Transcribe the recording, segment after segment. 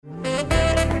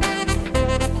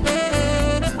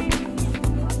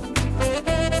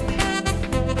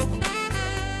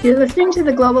You're listening to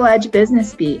the Global Edge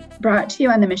Business Beat, brought to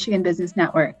you on the Michigan Business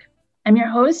Network. I'm your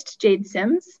host, Jade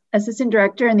Sims, Assistant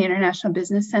Director in the International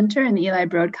Business Center in the Eli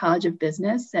Broad College of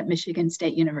Business at Michigan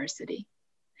State University.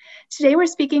 Today, we're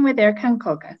speaking with Erkan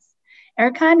Kocas.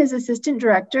 Erkan is Assistant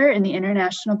Director in the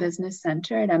International Business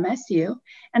Center at MSU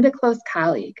and a close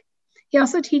colleague. He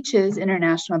also teaches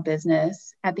international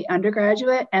business at the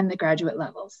undergraduate and the graduate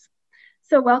levels.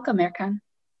 So welcome, Erkan.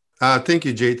 Thank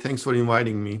you, Jade. Thanks for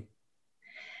inviting me.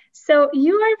 So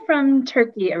you are from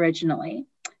Turkey originally.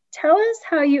 Tell us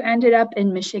how you ended up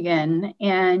in Michigan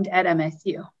and at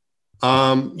MSU.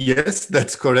 Yes,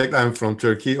 that's correct. I'm from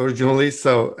Turkey originally.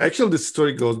 So actually, the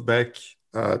story goes back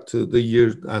to the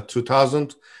year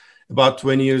 2000. About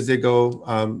 20 years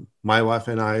ago, my wife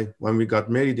and I, when we got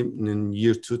married in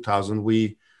year 2000,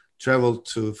 we traveled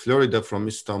to Florida from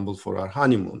Istanbul for our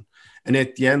honeymoon. And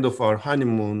at the end of our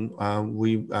honeymoon,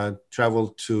 we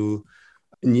traveled to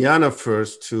Indiana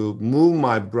first to move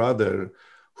my brother,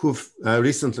 who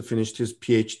recently finished his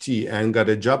PhD and got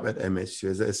a job at MSU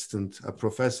as an assistant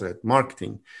professor at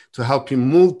marketing, to help him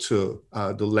move to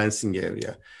the Lansing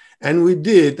area. And we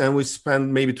did, and we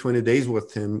spent maybe 20 days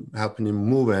with him, helping him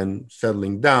move and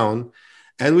settling down.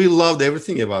 And we loved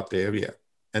everything about the area.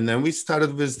 And then we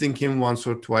started visiting him once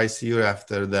or twice a year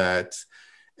after that.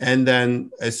 And then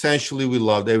essentially we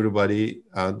loved everybody,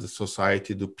 the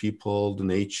society, the people, the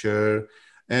nature.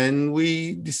 And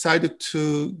we decided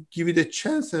to give it a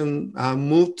chance and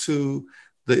move to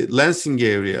the Lansing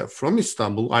area from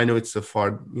Istanbul. I know it's a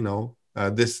far,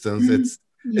 distance.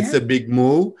 It's a big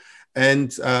move.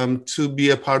 And to be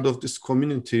a part of this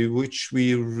community, which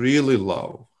we really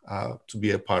love to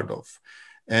be a part of.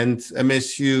 And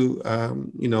MSU,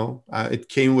 it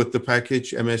came with the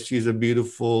package. MSU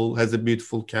has a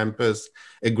beautiful campus,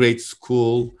 a great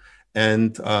school.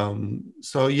 And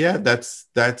that's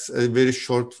a very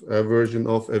short version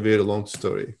of a very long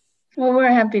story. Well,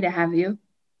 we're happy to have you.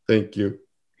 Thank you.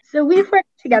 So we've worked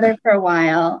together for a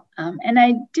while, and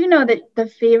I do know that the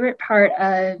favorite part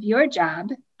of your job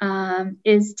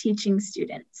is teaching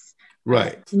students.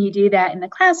 Right. And you do that in the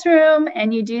classroom,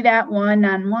 and you do that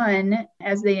one-on-one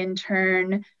as they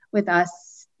intern with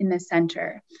us in the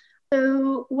center.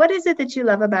 So what is it that you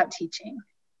love about teaching?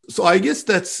 So I guess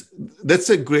that's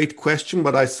a great question,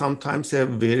 but I sometimes have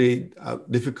very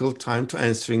difficult time to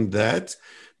answering that,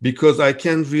 because I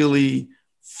can't really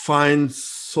find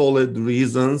solid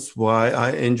reasons why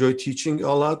I enjoy teaching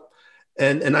a lot.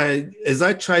 And as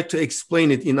I tried to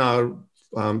explain it in our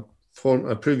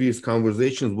previous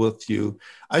conversations with you,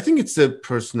 I think it's a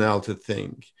personality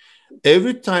thing.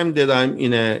 Every time that I'm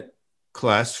in a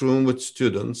classroom with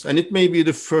students, and it may be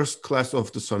the first class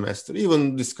of the semester,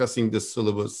 even discussing the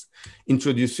syllabus,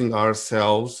 introducing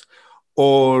ourselves,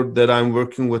 or that I'm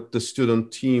working with the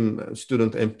student team,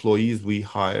 student employees we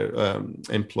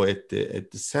employ at the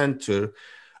center,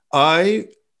 I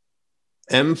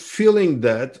am feeling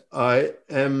that I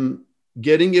am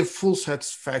getting a full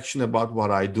satisfaction about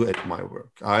what I do at my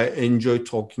work. I enjoy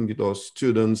talking to those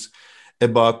students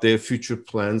about their future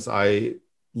plans. I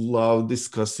love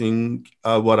discussing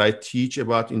what I teach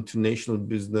about international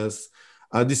business,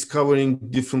 discovering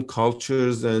different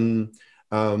cultures and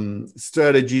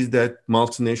strategies that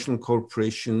multinational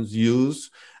corporations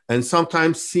use, and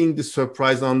sometimes seeing the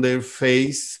surprise on their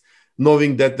face,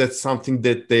 knowing that that's something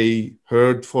that they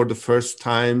heard for the first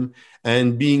time,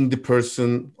 and being the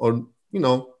person, or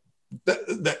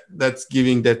that's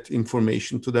giving that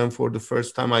information to them for the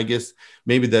first time. I guess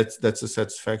maybe that's a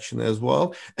satisfaction as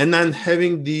well. And then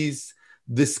having these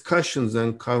discussions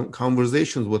and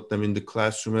conversations with them in the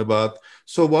classroom about,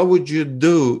 so what would you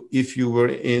do if you were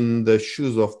in the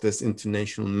shoes of this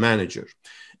international manager?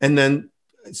 And then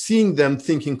seeing them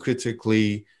thinking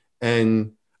critically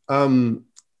and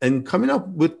coming up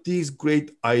with these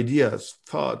great ideas,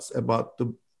 thoughts about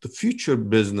the future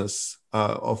business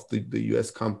of the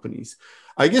US companies.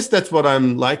 I guess that's what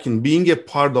I'm liking, being a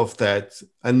part of that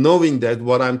and knowing that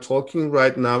what I'm talking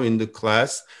right now in the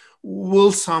class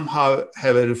will somehow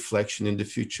have a reflection in the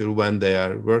future when they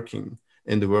are working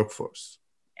in the workforce.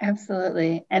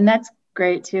 Absolutely. And that's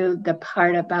great too. The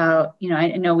part about, I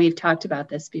know we've talked about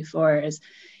this before, is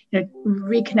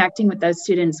reconnecting with those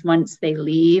students once they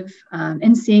leave,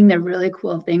 and seeing the really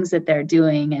cool things that they're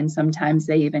doing. And sometimes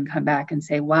they even come back and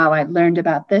say, wow, I learned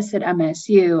about this at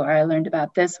MSU, or I learned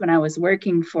about this when I was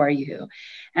working for you.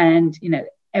 And,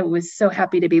 I was so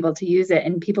happy to be able to use it.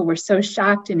 And people were so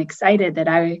shocked and excited that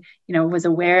I, was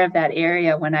aware of that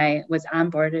area when I was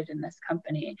onboarded in this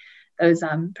company. Those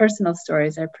personal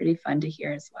stories are pretty fun to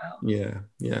hear as well.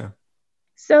 Yeah.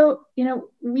 So,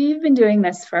 we've been doing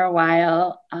this for a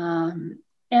while.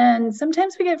 And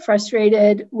sometimes we get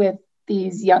frustrated with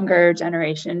these younger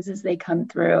generations as they come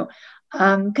through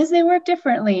because they work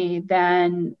differently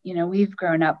than, you know, we've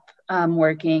grown up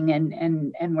working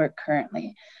and work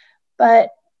currently.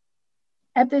 But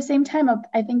at the same time,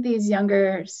 I think these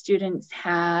younger students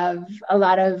have a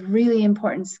lot of really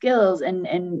important skills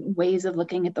and ways of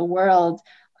looking at the world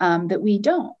that we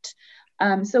don't.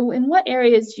 So in what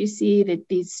areas do you see that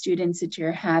these students that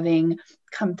you're having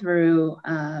come through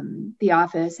the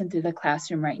office and through the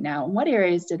classroom right now? In what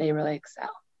areas do they really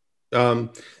excel?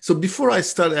 So before I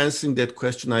start answering that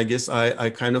question, I guess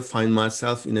I kind of find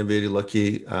myself in a very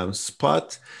lucky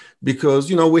spot because,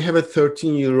 you know, we have a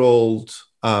 13-year-old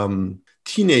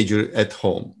teenager at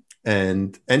home,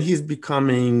 and he's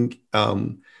becoming,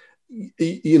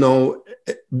 you know,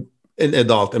 an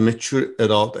adult, a mature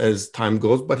adult as time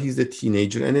goes, but he's a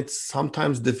teenager, and it's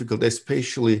sometimes difficult,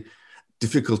 especially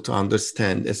difficult to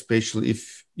understand, especially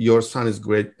if your son is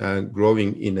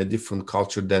growing in a different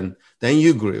culture than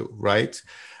you grew, right?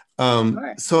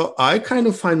 Sure. So I kind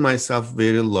of find myself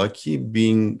very lucky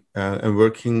being and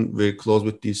working very close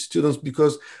with these students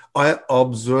because I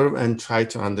observe and try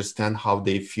to understand how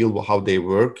they feel, how they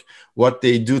work, what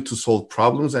they do to solve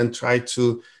problems, and try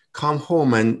to come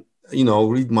home and, you know,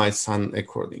 read my son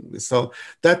accordingly. So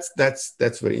that's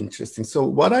very interesting. So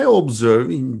what I observe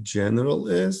in general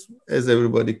is, as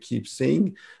everybody keeps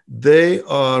saying, they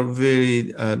are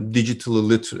very digitally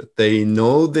literate. They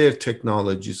know their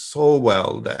technology so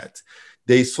well that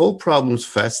they solve problems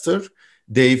faster.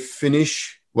 They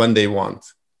finish when they want.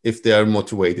 If they are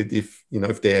motivated, if, you know,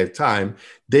 if they have time,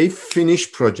 they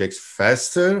finish projects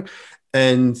faster.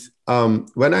 And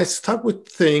when I start with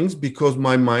things, because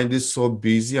my mind is so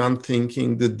busy on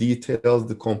thinking the details,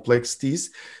 the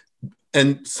complexities,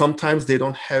 and sometimes they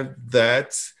don't have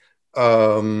that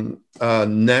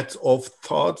net of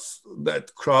thoughts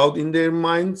that crowd in their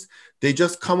minds. They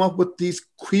just come up with these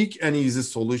quick and easy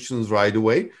solutions right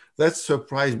away. That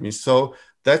surprised me. So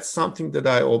that's something that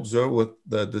I observe with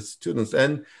the students.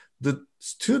 And the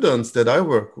students that I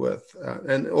work with,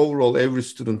 and overall every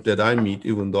student that I meet,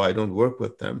 even though I don't work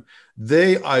with them,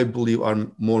 they, I believe, are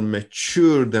more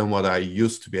mature than what I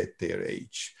used to be at their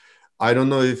age. I don't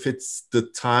know if it's the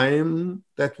time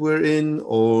that we're in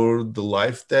or the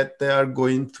life that they are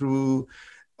going through.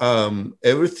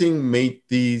 Everything made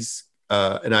these,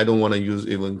 and I don't want to use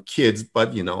even kids,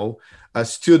 but, you know,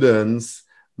 students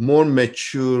more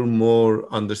mature,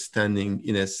 more understanding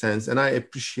in a sense. And I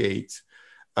appreciate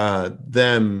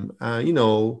them, you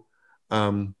know,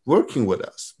 working with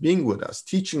us, being with us,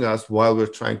 teaching us while we're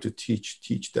trying to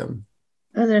teach them.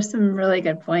 Those are some really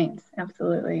good points.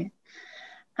 Absolutely.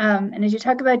 And as you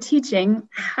talk about teaching,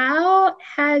 how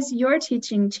has your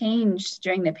teaching changed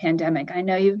during the pandemic? I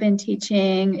know you've been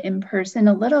teaching in person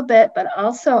a little bit, but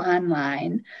also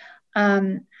online.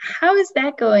 How is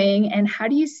that going? And how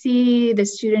do you see the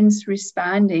students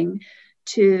responding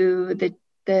to the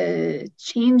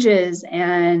changes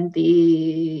and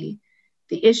the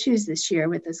issues this year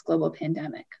with this global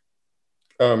pandemic?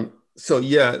 So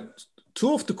yeah,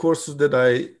 two of the courses that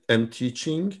I am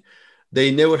teaching, they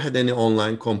never had any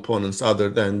online components other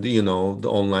than the, you know, the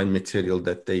online material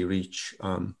that they reach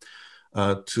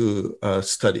to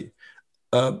study.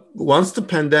 Once the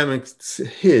pandemic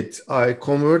hit, I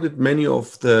converted many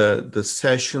of the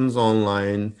sessions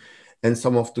online, and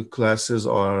some of the classes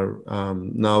are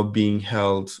now being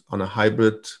held on a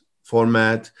hybrid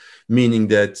format, meaning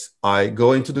that I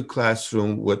go into the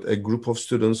classroom with a group of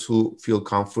students who feel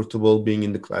comfortable being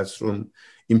in the classroom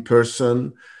in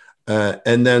person.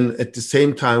 And then at the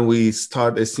same time, we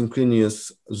start a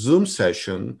synchronous Zoom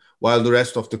session while the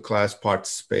rest of the class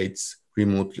participates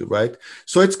remotely, right?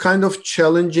 So it's kind of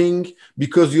challenging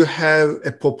because you have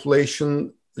a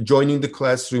population joining the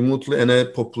class remotely and a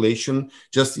population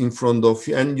just in front of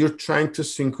you, and you're trying to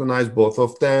synchronize both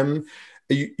of them.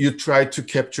 You try to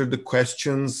capture the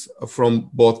questions from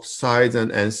both sides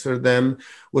and answer them.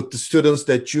 With the students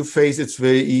that you face, it's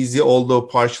very easy, although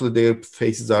partially their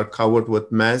faces are covered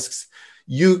with masks.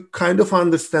 You kind of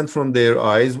understand from their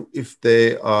eyes if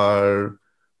they are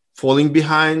falling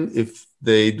behind, if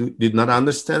they did not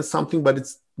understand something, but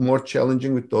it's more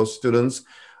challenging with those students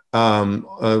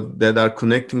that are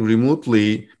connecting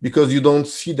remotely because you don't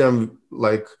see them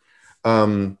like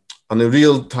on a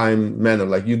real-time manner.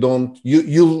 Like you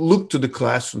look to the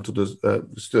classroom, to the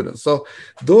students. So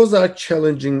those are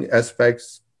challenging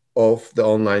aspects of the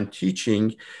online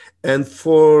teaching. And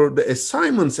for the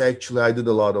assignments, actually, I did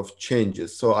a lot of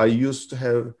changes. So I used to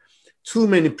have too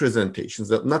many presentations,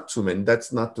 not too many,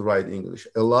 that's not the right English,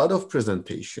 a lot of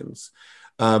presentations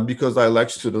because I like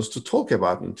students to talk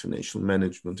about international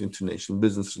management, international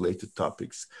business related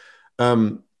topics.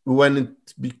 When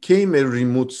it became a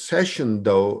remote session,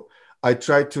 though, I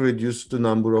tried to reduce the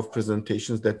number of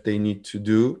presentations that they need to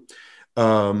do.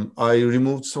 I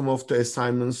removed some of the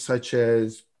assignments, such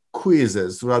as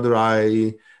quizzes. Rather,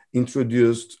 I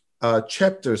introduced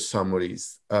chapter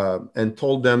summaries and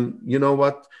told them, you know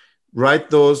what, write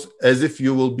those as if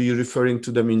you will be referring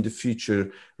to them in the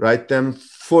future. Write them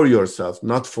for yourself,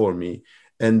 not for me.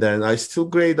 And then I still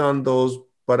grade on those,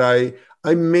 but I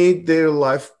made their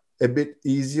life a bit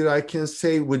easier, I can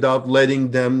say, without letting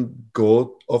them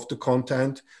go off the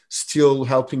content, still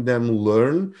helping them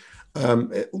learn.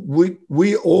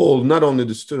 We all, not only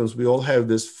the students, we all have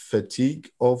this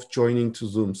fatigue of joining to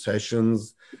Zoom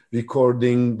sessions,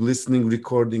 recording, listening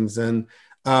recordings, and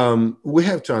we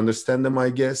have to understand them, I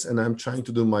guess, and I'm trying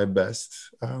to do my best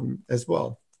as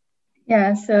well.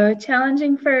 Yeah, so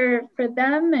challenging for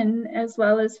them and as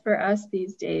well as for us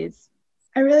these days.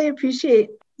 I really appreciate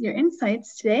your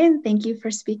insights today, and thank you for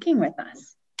speaking with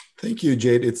us. Thank you,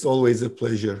 Jade. It's always a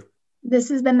pleasure. This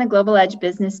has been the Global Edge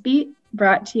Business Beat,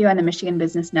 brought to you on the Michigan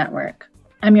Business Network.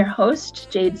 I'm your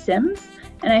host, Jade Sims,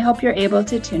 and I hope you're able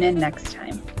to tune in next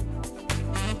time.